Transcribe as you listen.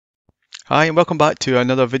Hi and welcome back to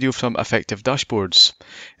another video from Effective Dashboards.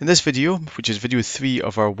 In this video, which is video 3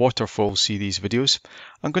 of our waterfall series videos,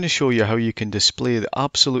 I'm going to show you how you can display the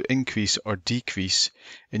absolute increase or decrease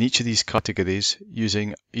in each of these categories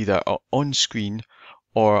using either an on-screen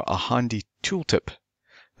or a handy tooltip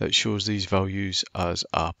that shows these values as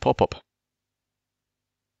a pop-up.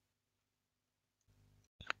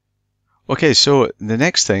 Okay, so the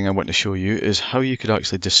next thing I want to show you is how you could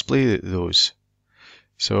actually display those.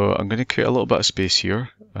 So I'm going to create a little bit of space here.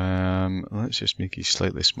 Let's just make these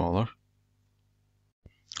slightly smaller.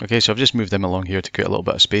 Okay, so I've just moved them along here to create a little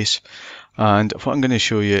bit of space. And what I'm going to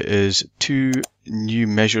show you is two new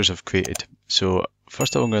measures I've created. So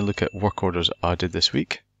first of all, I'm going to look at work orders added this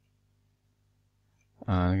week.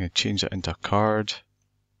 And I'm going to change that into a card.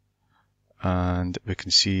 And we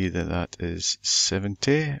can see that that is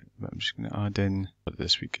 70. I'm just going to add in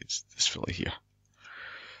this week, it's this fella here.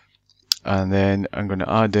 And then I'm going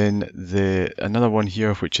to add in another one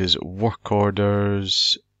here, which is work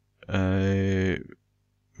orders removed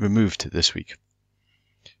this week.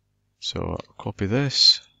 So I'll copy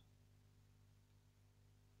this.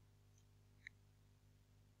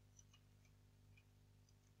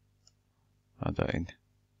 Add that in.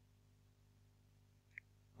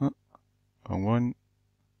 Wrong one.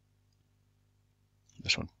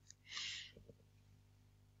 This one.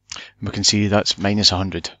 We can see that's minus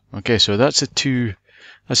 100. Okay, so that's the two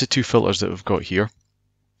filters that we've got here.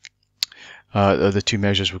 The two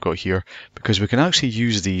measures we've got here, because we can actually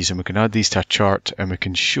use these and we can add these to a chart and we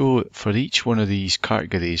can show for each one of these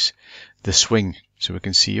categories the swing. So we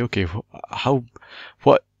can see, okay,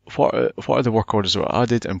 what are the work orders that were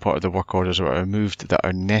added and what are the work orders that were removed that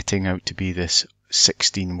are netting out to be this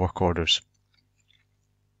 16 work orders.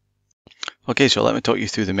 Okay, so let me talk you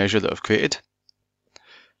through the measure that I've created.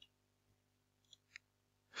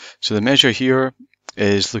 So the measure here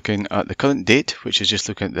is looking at the current date, which is just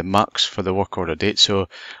looking at the max for the work order date. So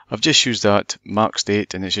I've just used that max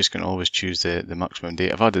date and it's just going to always choose the maximum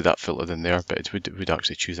date. I've added that filter in there, but it would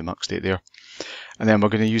actually choose the max date there. And then we're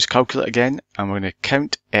going to use calculate again and we're going to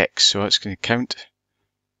count X. So it's going to count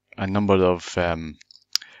a number of,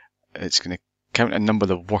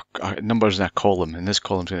 numbers in a column. And this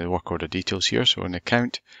column is going to be work order details here. So we're going to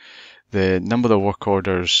count the number of work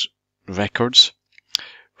orders records,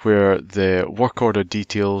 where the work order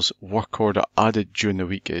details work order added during the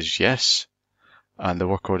week is yes, and the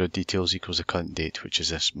work order details equals the current date, which is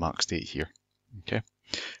this max date here. Okay,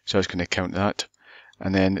 so it's going to count that.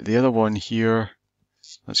 And then the other one here,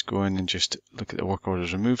 let's go in and just look at the work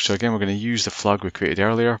orders removed. So again, we're going to use the flag we created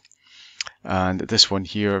earlier, and this one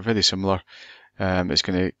here, very similar. It's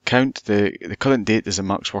going to count the current date is the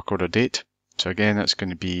max work order date. So again, that's going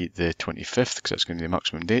to be the 25th because that's going to be the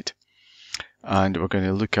maximum date. And we're going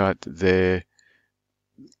to look at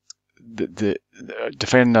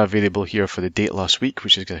defining a variable here for the date last week,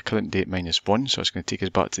 which is the current date minus 1. So it's going to take us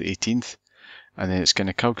back to the 18th. And then it's going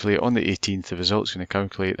to calculate on the 18th, the result's going to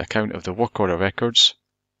calculate the count of the work order records,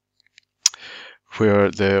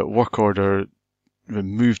 where the work order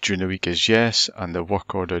removed during the week is yes, and the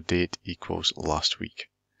work order date equals last week,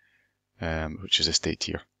 which is this date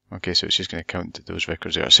here. Okay, so it's just going to count those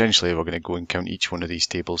records there. Essentially, we're going to go and count each one of these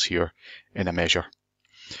tables here in a measure.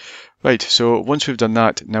 Right, so once we've done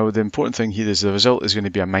that, now the important thing here is the result is going to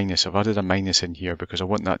be a minus. I've added a minus in here because I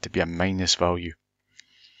want that to be a minus value.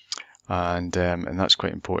 And that's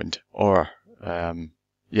quite important. Or,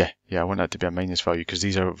 yeah, I want that to be a minus value because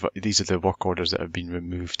these are the work orders that have been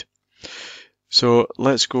removed. So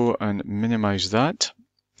let's go and minimize that.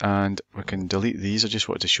 And we can delete these. I just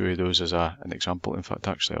wanted to show you those as an example. In fact,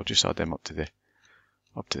 actually, I'll just add them up to the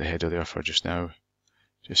header there for just now,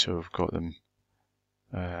 just so we've got them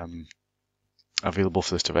available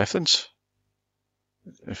for us to reference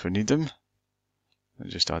if we need them. I'll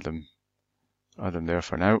just add them there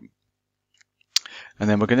for now. And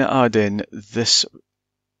then we're going to add in this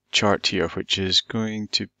chart here, which is going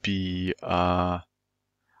to be a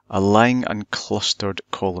line and clustered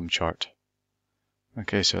column chart.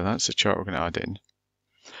 Okay, so that's the chart we're going to add in.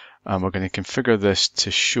 And we're going to configure this to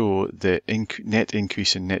show the net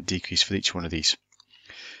increase and net decrease for each one of these.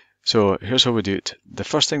 So here's how we do it. The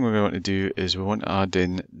first thing we're going to do is we want to add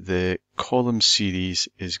in the column series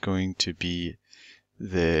is going to be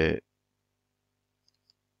the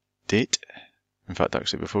date. In fact,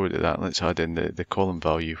 actually, before we do that, let's add in the column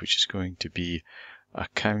value, which is going to be a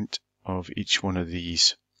count of each one of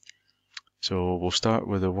these. So we'll start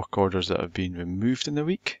with the work orders that have been removed in the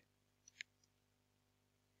week.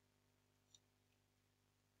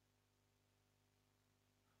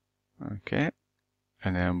 Okay,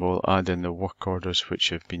 and then we'll add in the work orders which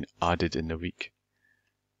have been added in the week.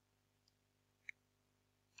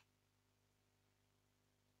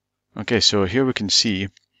 Okay, so here we can see,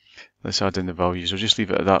 let's add in the values. I'll just leave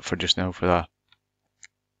it at that for just now for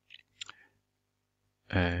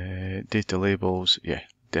that. Data labels, yeah,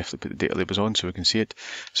 definitely put the data labels on so we can see it.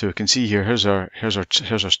 So we can see here, here's our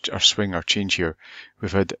swing, our change here.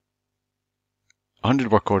 We've had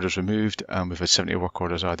 100 work orders removed and we've had 70 work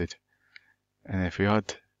orders added. And if we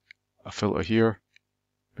add a filter here,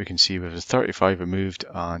 we can see we've had 35 removed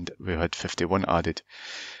and we've had 51 added.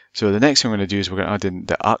 So the next thing we're going to do is we're going to add in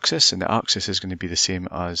the axis, and the axis is going to be the same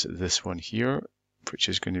as this one here, which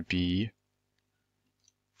is going to be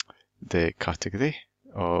the category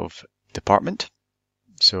of department.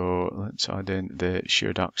 So let's add in the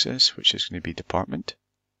shared axis, which is going to be department.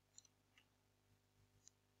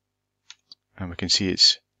 And we can see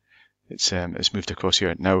it's moved across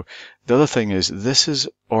here. Now, the other thing is this is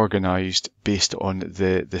organized based on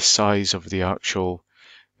the size of the actual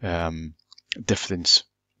difference.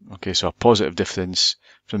 Okay, so a positive difference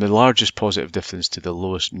from the largest positive difference to the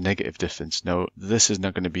lowest negative difference. Now, this is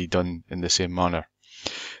not going to be done in the same manner.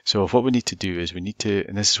 So what we need to do is we need to,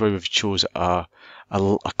 and this is why we've chose a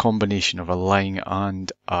combination of a line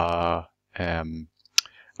and a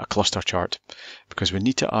cluster chart, because we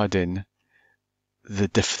need to add in the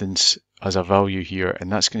difference as a value here,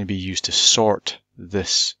 and that's going to be used to sort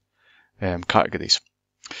this categories.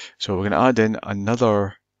 So we're going to add in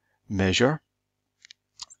another measure,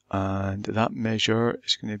 and that measure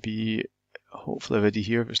is going to be hopefully already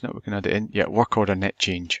here. If it's not, we can add it in. Yeah, work order net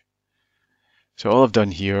change. So all I've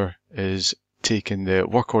done here is taken the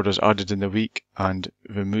work orders added in the week and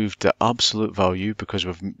removed the absolute value, because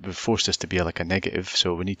we've forced this to be like a negative.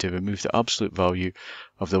 So we need to remove the absolute value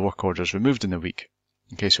of the work orders removed in the week.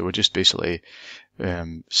 Okay, so we're just basically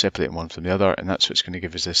separating one from the other, and that's what's going to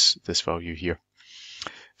give us this value here.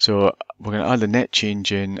 So we're going to add the net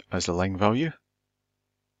change in as the line value.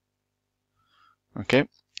 Okay,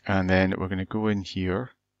 and then we're going to go in here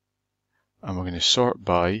and we're going to sort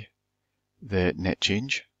by the net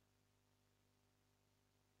change.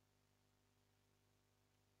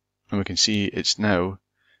 And we can see it's now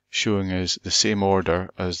showing us the same order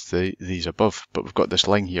as these above, but we've got this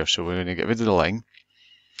line here, so we're going to get rid of the line.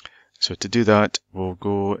 So to do that, we'll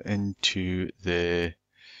go into the,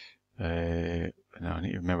 now I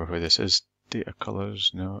need to remember where this is, data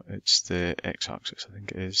colors, no, it's the x-axis, I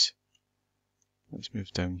think it is. Let's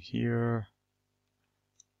move down here.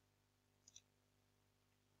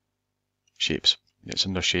 Shapes, it's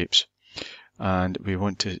under shapes. And we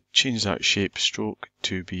want to change that shape stroke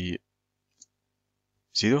to be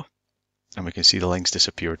 0. And we can see the lines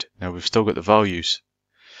disappeared. Now we've still got the values,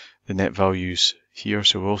 the net values here,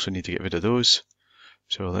 so we also need to get rid of those.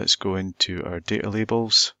 So let's go into our data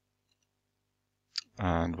labels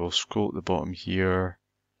and we'll scroll at the bottom here,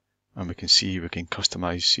 and we can see we can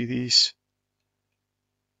customize series,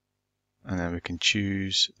 and then we can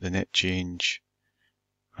choose the net change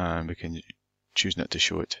and we can choose not to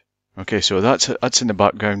show it. Okay, so that's in the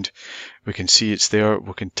background. We can see it's there.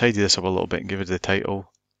 We can tidy this up a little bit and give it the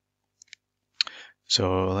title.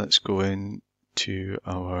 So let's go in to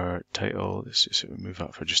our title. Let's just remove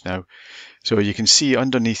that for just now. So you can see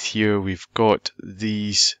underneath here we've got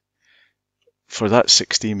these. For that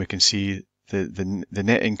 16, we can see the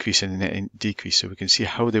net increase and the net decrease. So we can see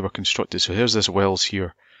how they were constructed. So here's this Wells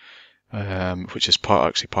here, which is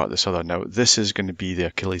actually part of this other. Now this is going to be the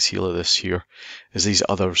Achilles heel of this here, is these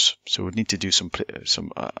others. So we need to do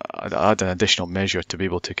add an additional measure to be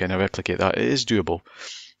able to kind of replicate that. It is doable,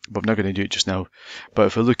 but I'm not going to do it just now. But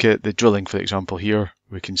if we look at the drilling, for example, here,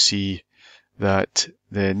 we can see that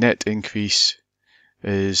the net increase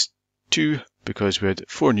is 2 because we had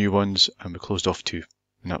 4 new ones and we closed off 2,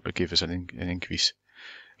 and that gave us an increase.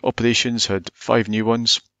 Operations had 5 new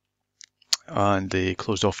ones and they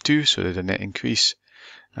closed off 2, so they had a net increase.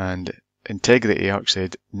 And integrity actually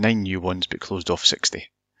had 9 new ones but closed off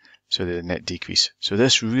 60, so they had a net decrease. So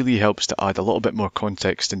this really helps to add a little bit more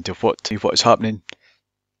context into what is happening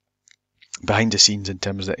behind the scenes in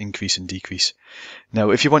terms of the increase and decrease.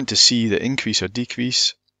 Now if you want to see the increase or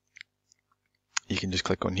decrease, you can just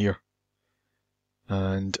click on here,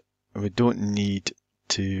 and we don't need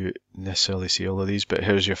to necessarily see all of these, but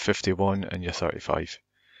here's your 51 and your 35. If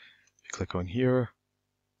you click on here,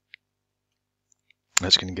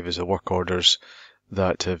 that's going to give us the work orders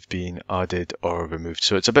that have been added or removed.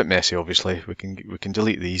 So it's a bit messy, obviously. We can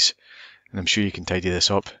delete these, and I'm sure you can tidy this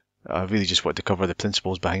up. I really just want to cover the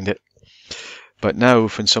principles behind it. But now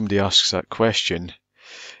when somebody asks that question,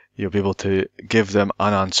 you'll be able to give them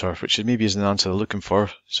an answer, which maybe isn't the answer they're looking for.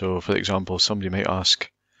 So for example, somebody might ask,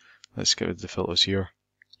 let's get rid of the filters here.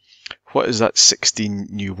 what is that 16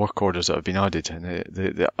 new work orders that have been added? And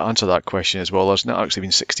the answer to that question is, well, there's not actually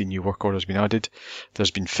been 16 new work orders been added.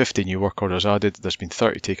 There's been 50 new work orders added. There's been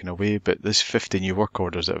 30 taken away, but this 50 new work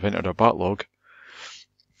orders that have entered our backlog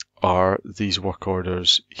are these work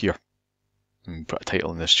orders here. And put a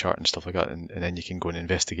title in this chart and stuff like that, and then you can go and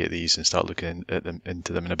investigate these and start looking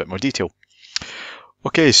into them in a bit more detail.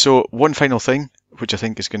 Okay, so one final thing, which I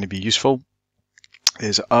think is going to be useful,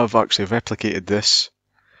 is I've actually replicated this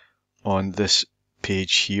on this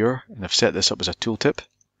page here, and I've set this up as a tooltip,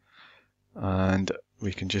 and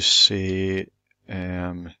we can just say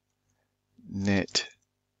net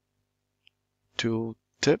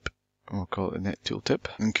tooltip. We'll call it a net tooltip,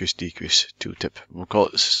 increase decrease tooltip. We'll call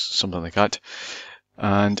it something like that.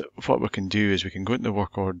 And what we can do is we can go into the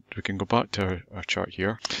work order, we can go back to our chart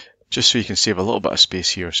here, just so you can save a little bit of space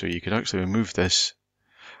here. So you can actually remove this,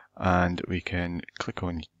 and we can click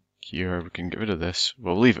on here, we can get rid of this.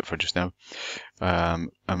 We'll leave it for just now.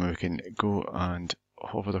 And we can go and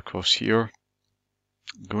hover across here,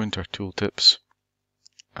 go into our tooltips,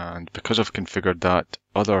 and because I've configured that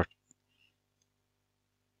other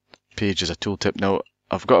page as a tooltip. Now,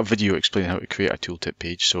 I've got a video explaining how to create a tooltip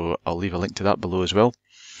page, so I'll leave a link to that below as well.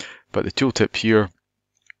 But the tooltip here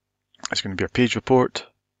is going to be our page report,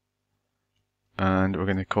 and we're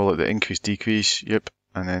going to call it the increase decrease. Yep.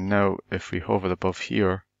 And then now if we hover above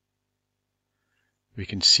here, we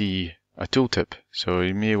can see a tooltip. So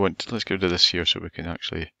you may want to, let's get rid of this here so we can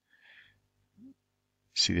actually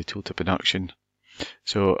see the tooltip in action.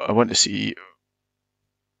 So I want to see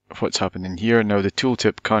what's happening here. Now the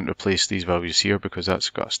tooltip can't replace these values here because that's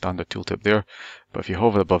got a standard tooltip there. But if you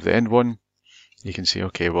hover above the end one, you can see,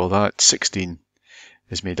 okay, well that 16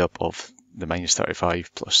 is made up of the minus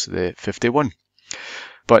 35 plus the 51.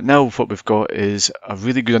 But now what we've got is a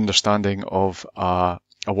really good understanding of a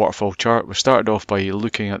waterfall chart. We started off by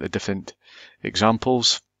looking at the different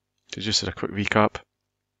examples. So just as a quick recap,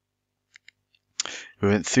 we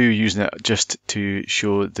went through using it just to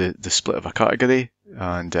show the split of a category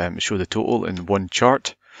and show the total in one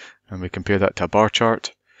chart, and we compare that to a bar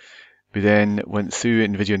chart. We then went through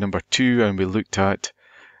in video number 2 and we looked at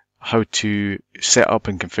how to set up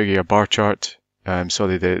and configure a bar chart,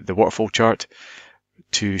 the waterfall chart,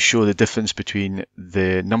 to show the difference between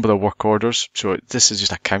the number of work orders. So this is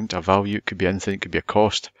just a count, a value, it could be anything, it could be a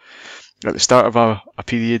cost, at the start of a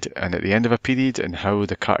period and at the end of a period, and how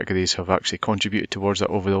the categories have actually contributed towards that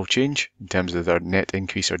overall change in terms of their net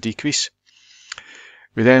increase or decrease.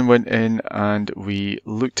 We then went in and we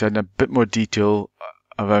looked in a bit more detail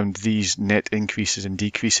around these net increases and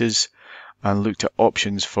decreases, and looked at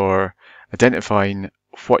options for identifying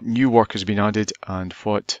what new work has been added and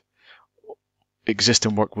what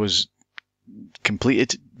existing work was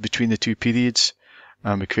completed between the two periods.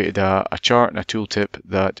 And we created a chart and a tooltip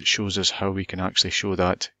that shows us how we can actually show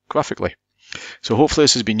that graphically. So hopefully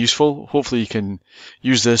this has been useful. Hopefully you can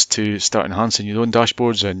use this to start enhancing your own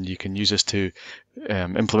dashboards, and you can use this to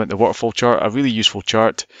implement the waterfall chart, a really useful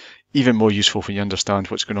chart, even more useful when you understand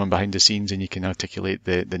what's going on behind the scenes and you can articulate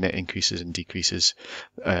the net increases and decreases,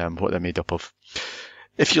 what they're made up of.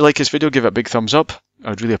 If you like this video, give it a big thumbs up.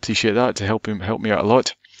 I'd really appreciate that to help me out a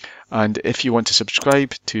lot. And if you want to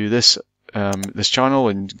subscribe to this channel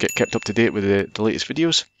and get kept up to date with the latest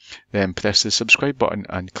videos, then press the subscribe button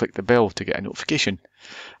and click the bell to get a notification.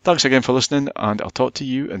 Thanks again for listening, and I'll talk to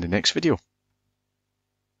you in the next video.